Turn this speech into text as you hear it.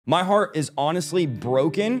My heart is honestly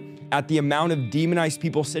broken at the amount of demonized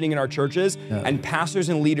people sitting in our churches and pastors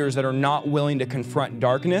and leaders that are not willing to confront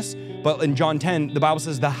darkness. But in John 10, the Bible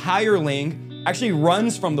says the hireling actually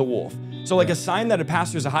runs from the wolf. So like a sign that a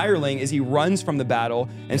pastor is a hireling is he runs from the battle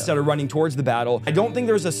instead of running towards the battle. I don't think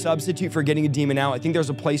there's a substitute for getting a demon out. I think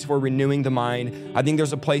there's a place for renewing the mind. I think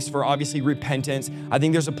there's a place for obviously repentance. I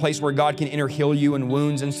think there's a place where God can inner heal you and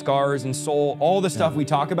wounds and scars and soul, all the stuff we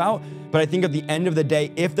talk about. But I think at the end of the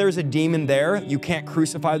day, if there's a demon there, you can't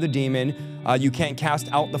crucify the demon. You can't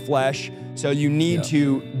cast out the flesh. So you need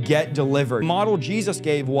to get delivered. The model Jesus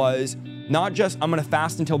gave was not just, I'm gonna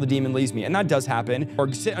fast until the demon leaves me, and that does happen,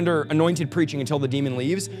 or sit under anointed preaching until the demon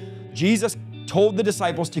leaves. Jesus told the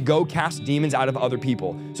disciples to go cast demons out of other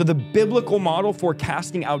people. So the biblical model for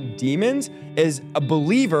casting out demons is a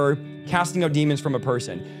believer casting out demons from a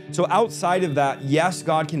person. So outside of that, yes,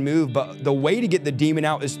 God can move, but the way to get the demon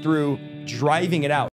out is through driving it out.